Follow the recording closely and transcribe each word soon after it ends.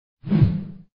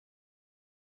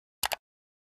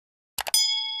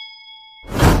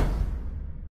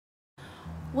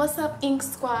What's up, Ink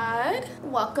Squad?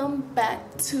 Welcome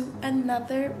back to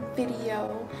another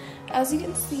video. As you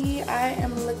can see, I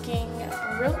am looking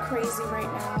real crazy right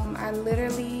now. I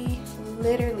literally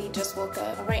just woke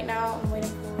up. Right now, I'm waiting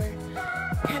for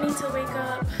Penny to wake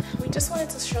up. We just wanted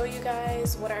to show you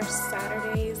guys what our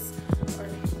Sundays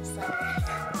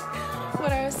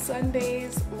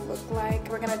look like.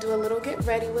 We're gonna do a little get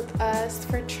ready with us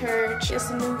for church. It's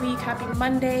a new week. Happy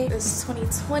Monday. It's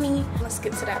 2020. Let's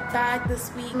get to that bag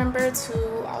this week. Remember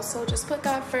to also just put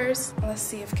God first. Let's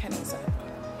see if Kenny's up.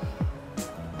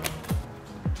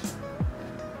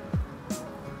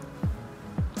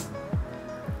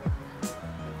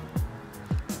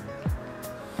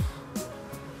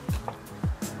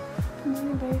 Good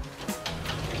morning, babe.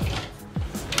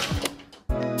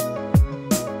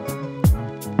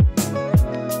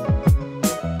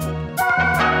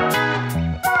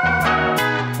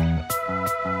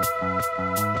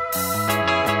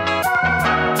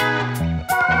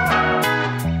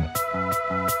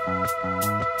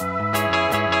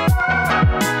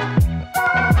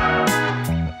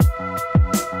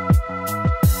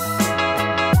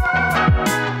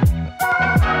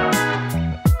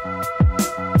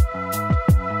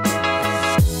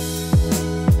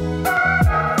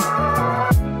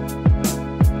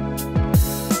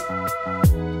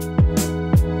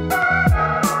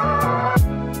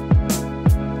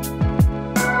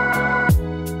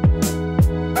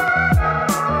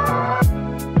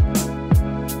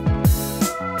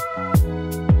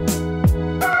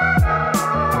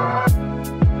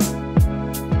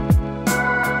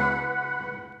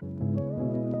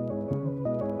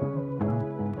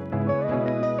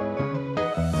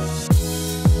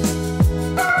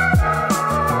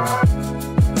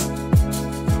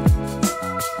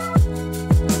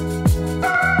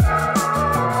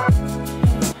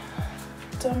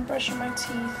 Brushing my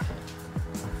teeth.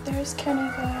 There's Kenny,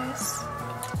 guys.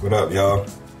 What up, y'all?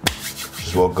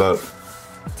 Just woke up.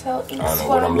 Tell Ink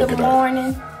Squad good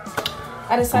morning.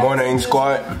 Good morning, Ink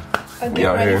Squad. Get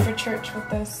ready for church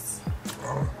with us.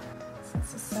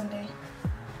 Since it's Sunday.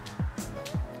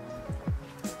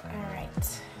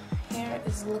 Alright. Hair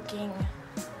is looking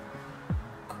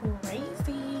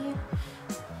crazy.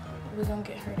 We're gonna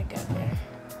get her together.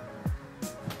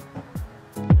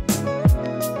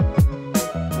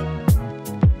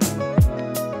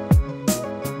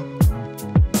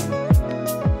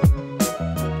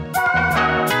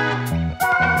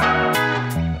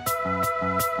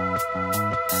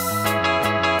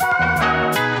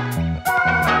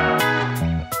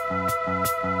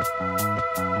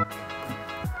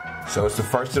 So it's the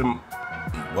first of the...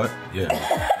 What? Yeah.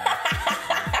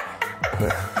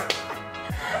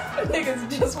 Niggas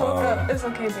just woke up. It's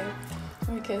okay, babe. Let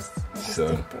me kiss.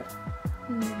 So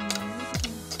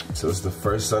it's the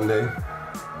first Sunday.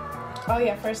 Oh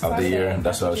yeah, first of Sunday the year.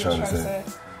 That's what I was trying to say.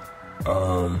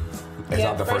 It's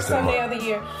not the first Sunday of the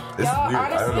year. Y'all, honestly,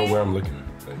 I don't know where I'm looking.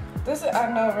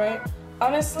 I know, right?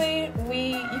 Honestly,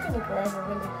 you can look wherever,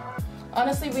 really.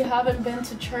 Honestly, we haven't been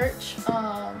to church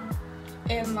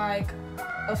in like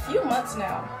a few months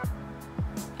now,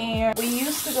 and we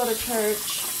used to go to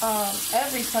church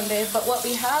every Sunday, but what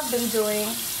we have been doing,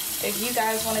 if you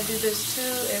guys want to do this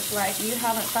too, if like you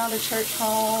haven't found a church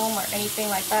home or anything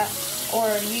like that, or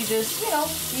you just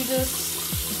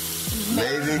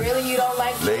lazy, really you don't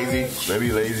like lazy church,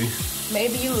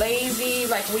 maybe you lazy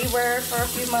like we were for a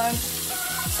few months.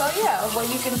 So yeah, what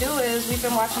you can do is, we've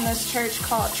been watching this church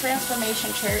called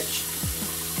Transformation Church.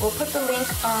 We'll put the link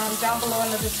down below in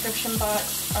the description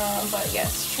box. But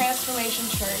yes, Transformation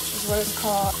Church is what it's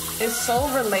called. It's so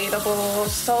relatable.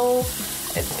 So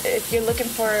if you're looking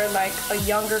for like a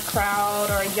younger crowd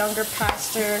or a younger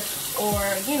pastor, or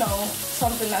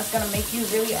something that's gonna make you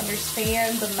really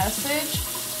understand the message,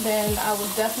 then I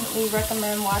would definitely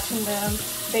recommend watching them.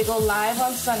 They go live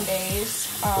on Sundays.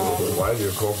 Why do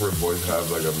your corporate voice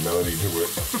have like a melody to it?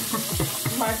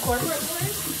 My corporate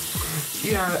voice?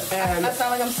 Yeah, and... I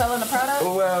sound like I'm selling a product?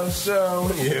 Well, so...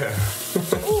 Yeah.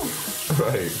 Ooh.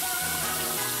 Right.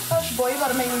 Hush, boy, you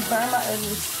about to make me burn my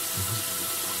edges.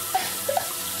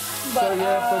 But, so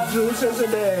yeah, for 2 cents a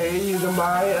day, you can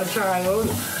buy a child,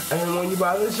 and when you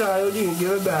buy the child, you can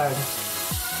give it back.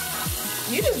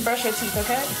 You just brush your teeth,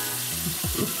 okay?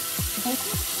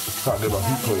 Talking about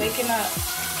people. Waking up,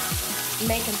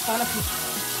 making fun of people.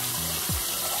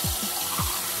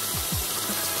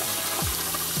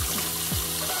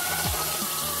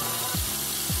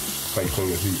 How you clean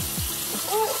your feet?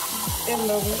 What in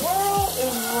the world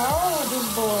is wrong with this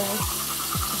boy?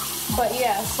 But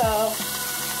yeah, so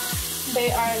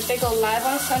they go live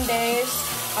on Sundays,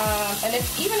 and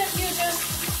even if you just,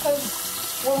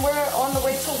 because when we're on the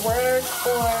way to work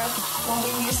or when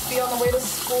we used to be on the way to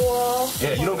school.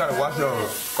 Yeah, you don't gotta watch it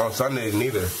on Sundays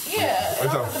neither. Yeah,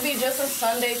 it don't have to be just a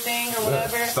Sunday thing or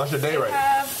whatever. Yeah, start your day right. They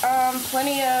have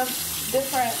plenty of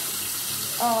different.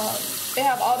 They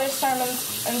have all their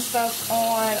sermons and stuff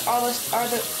on all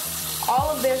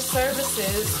of their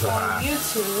services on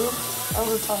YouTube. Oh,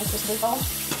 we're tongue twister.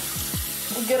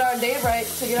 To get our day right,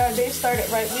 to get our day started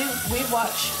right, we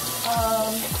watch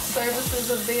services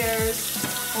of theirs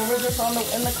when we're just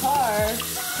in the car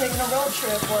taking a road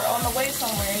trip or on the way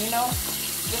somewhere, you know,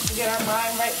 just to get our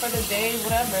mind right for the day,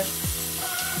 whatever.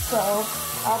 So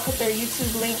I'll put their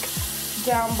YouTube link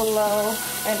down below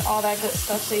and all that good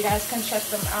stuff so you guys can check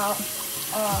them out.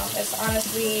 It's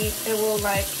honestly, it will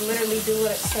like literally do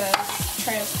what it says,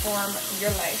 transform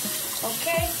your life.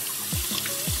 Okay?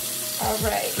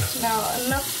 Alright, now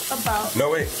enough about...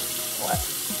 No, wait. What?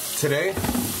 Today,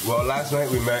 well, last night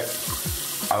we met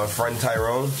our friend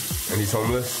Tyrone, and he's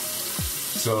homeless.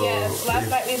 So yes, last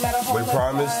night we met a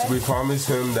homeless guy. We promised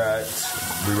him that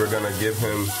we were gonna give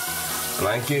him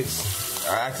blankets. We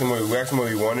asked him what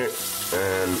he wanted,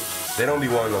 and they don't be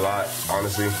wanting a lot,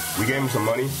 honestly. We gave him some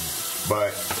money,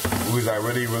 but he was like,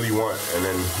 really, really want. And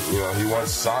then, you know, he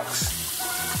wants socks,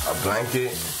 a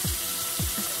blanket,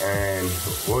 and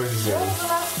what did he say?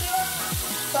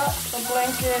 Socks, a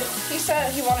blanket. He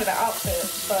said he wanted an outfit,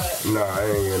 but... No, I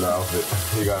ain't getting an outfit.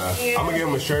 I'm gonna give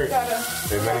him a shirt.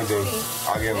 If anything,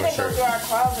 I'll give him a shirt. We didn't go through our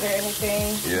closet or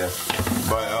anything. Yeah.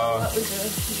 But, what we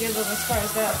could give him as far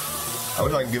as that. I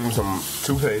would like to give him some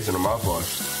toothpaste and a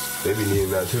mouthwash. They be needing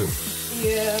that too.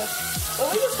 Yeah. But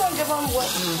we just gonna give them what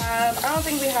we have. I don't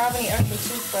think we have any extra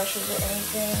toothbrushes or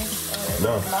anything.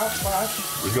 Or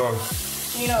mouthwash. We're going.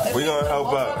 You know, if we're gonna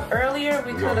help out. Earlier,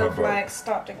 we could have like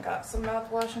stopped and got some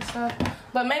mouthwash and stuff.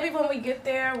 But maybe when we get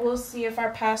there, we'll see if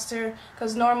our pastor,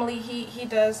 because normally he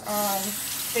does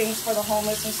things for the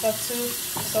homeless and stuff too.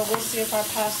 So we'll see if our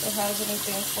pastor has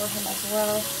anything for him as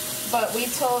well. But we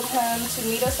told him to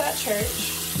meet us at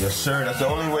church. Yes, sir. That's the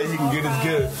only way he can get his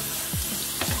gift.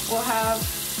 We'll have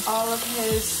all of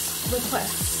his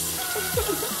requests.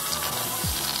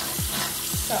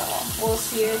 So we'll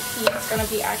see if he's gonna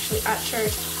be actually at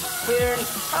church. We're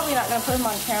probably not gonna put him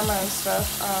on camera and stuff.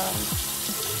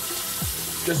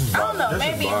 I don't know,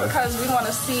 maybe because we want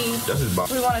to see.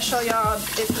 We want to show y'all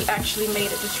if he actually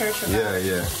made it to church or not. Yeah,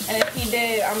 yeah. And if he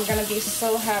did, I'm gonna be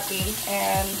so happy,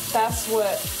 and that's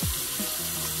what.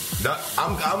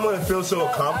 I'm gonna feel so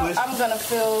accomplished. I'm gonna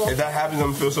feel. If that happens,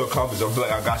 I'm gonna feel so accomplished. I feel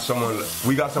like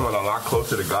we got someone a lot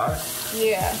closer to God.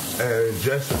 Yeah. And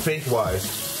just faith-wise,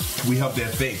 we help their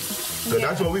faith. So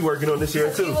that's what we're working on this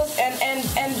year too. And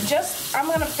just, I'm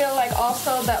gonna feel like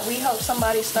also that we help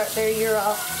somebody start their year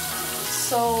off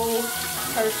so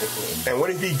perfectly. And what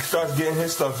if he starts getting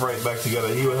his stuff right back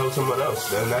together? He will help someone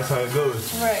else, and that's how it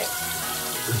goes. Right.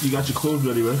 You got your clothes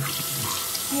ready, man?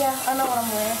 Yeah, I know what I'm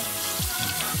wearing.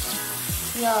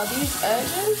 Y'all, these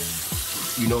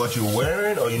edges. You know what you're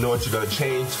wearing, or you know what you're gonna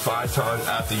change 5 times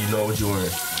after you know what you're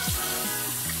wearing?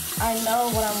 I know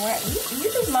what I'm wearing. You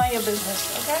just mind your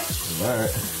business, okay?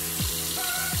 Alright.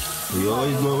 You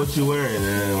always know what you're wearing,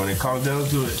 and when it comes down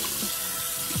to it,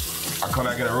 I come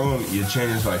back in the room, you're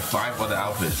changing like 5 other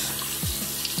outfits.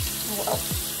 Well,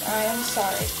 I am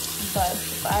sorry, but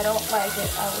if I don't like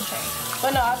it, I will change.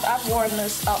 But no, I've worn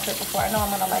this outfit before. I know I'm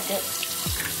gonna like it.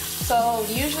 So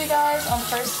usually, guys, on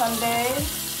first Sunday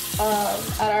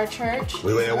at our church,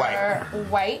 we wear white.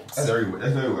 White. That's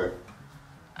everywhere.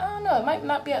 I don't know. It might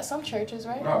not be at some churches,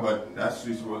 right? No, but that's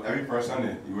every first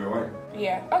Sunday you wear white.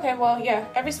 Yeah. Okay. Well, yeah.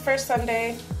 Every first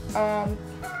Sunday,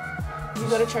 you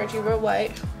go to church, you wear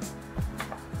white,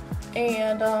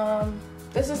 and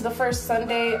this is the first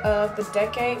Sunday of the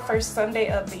decade, first Sunday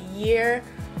of the year.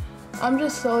 I'm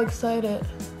just so excited.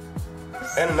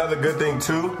 And another good thing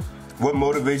too. What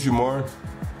motivates you more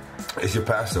is your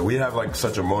pastor. We have like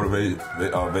such a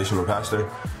motivational pastor.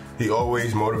 He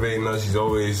always motivating us. He's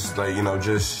always like, you know,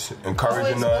 just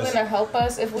encouraging us. Always willing to help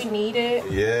us if we need it.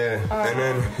 Yeah. And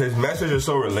then his message is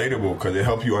so relatable because it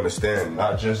helps you understand,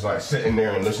 not just like sitting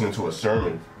there and listening to a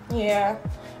sermon. Yeah.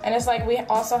 And it's like we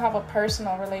also have a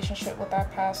personal relationship with our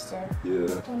pastor. Yeah.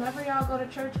 Whenever y'all go to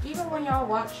church, even when y'all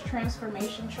watch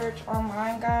Transformation Church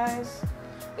online, guys,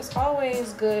 it's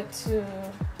always good to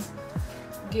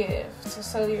give, to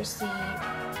sow your seed,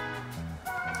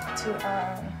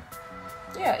 to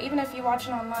yeah, even if you're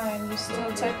watching online, you're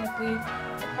still technically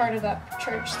a part of that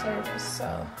church service.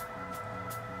 So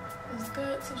it's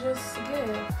good to just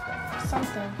give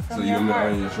something from your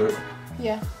heart. So you your shirt?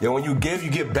 Yeah. Yeah, when you give,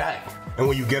 you get back. And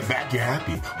when you get back, you're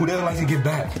happy. Who doesn't like to give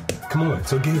back? Come on,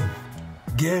 so give.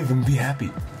 Give and be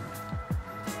happy.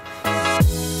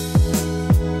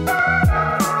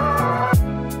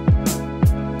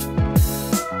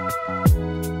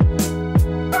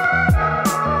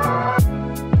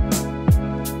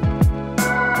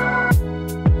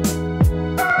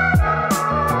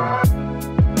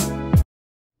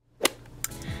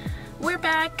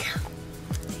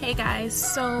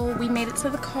 so we made it to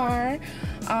the car,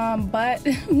 but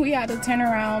we had to turn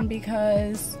around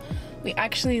because we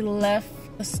actually left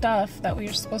the stuff that we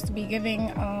were supposed to be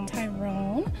giving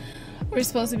Tyrone. We're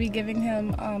supposed to be giving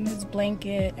him his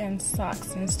blanket and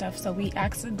socks and stuff, so we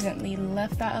accidentally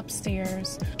left that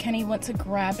upstairs. Kenny went to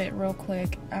grab it real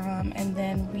quick, and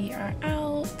then we are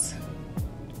out.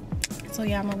 So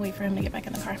yeah, I'm gonna wait for him to get back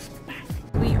in the car.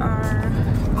 We are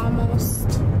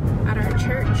almost at our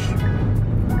church.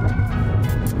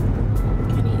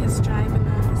 Kenny is driving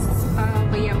us,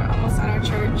 but yeah, we're almost at our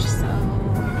church, so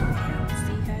I'll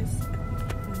see you guys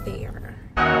there.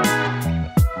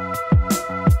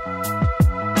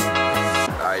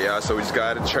 Alright, y'all, so we just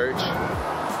got out of church.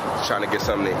 Just trying to get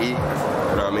something to eat, you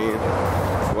know what I mean?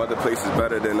 What other place is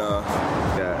better than that?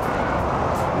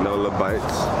 Nola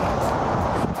Bites.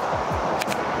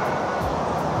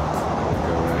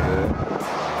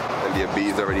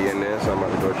 B's already in there, so I'm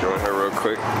about to go join her real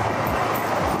quick.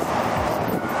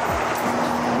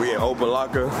 We in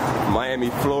Opa-lawka, Miami,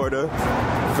 Florida.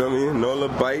 Feel me? Nola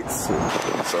Bites.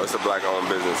 So it's a black-owned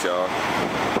business, y'all.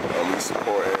 We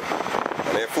supporting.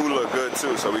 And their food look good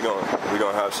too, so we gonna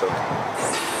have some.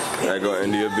 There go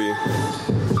India B.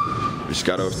 We just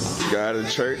got out of the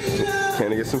church.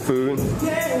 Came to get some food.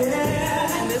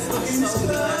 And this looks so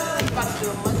good. I'm about to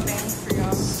do a mukbang for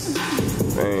y'all.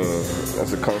 Man,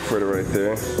 that's a comforter right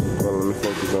there. Well, let me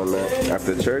focus on that.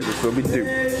 After church, it's what we do.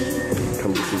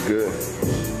 Come get some good.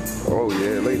 Oh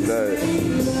yeah, look at that.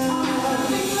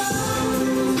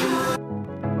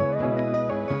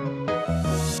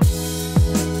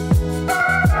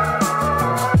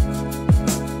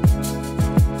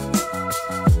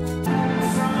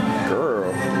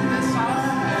 Girl.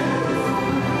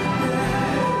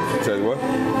 Tell you what?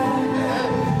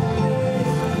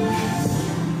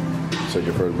 Take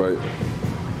your first bite.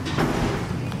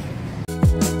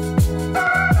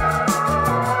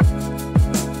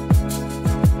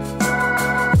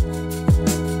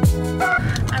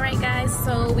 Alright guys,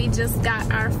 so we just got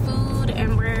our food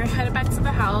and we're headed back to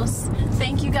the house.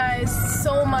 Thank you guys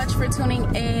so much for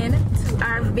tuning in to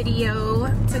our video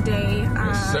today.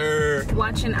 Yes, sir.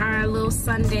 Watching our little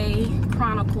Sunday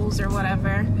Chronicles or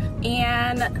whatever.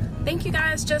 And thank you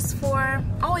guys just for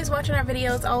always watching our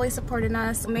videos, always supporting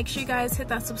us. Make sure you guys hit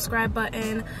that subscribe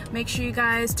button. Make sure you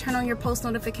guys turn on your post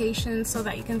notifications so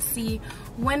that you can see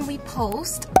when we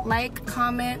post. Like,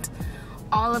 comment,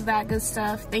 all of that good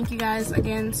stuff. Thank you guys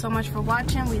again so much for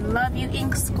watching. We love you,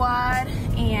 Ink Squad,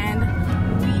 and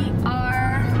we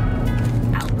are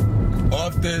out.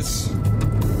 Off this.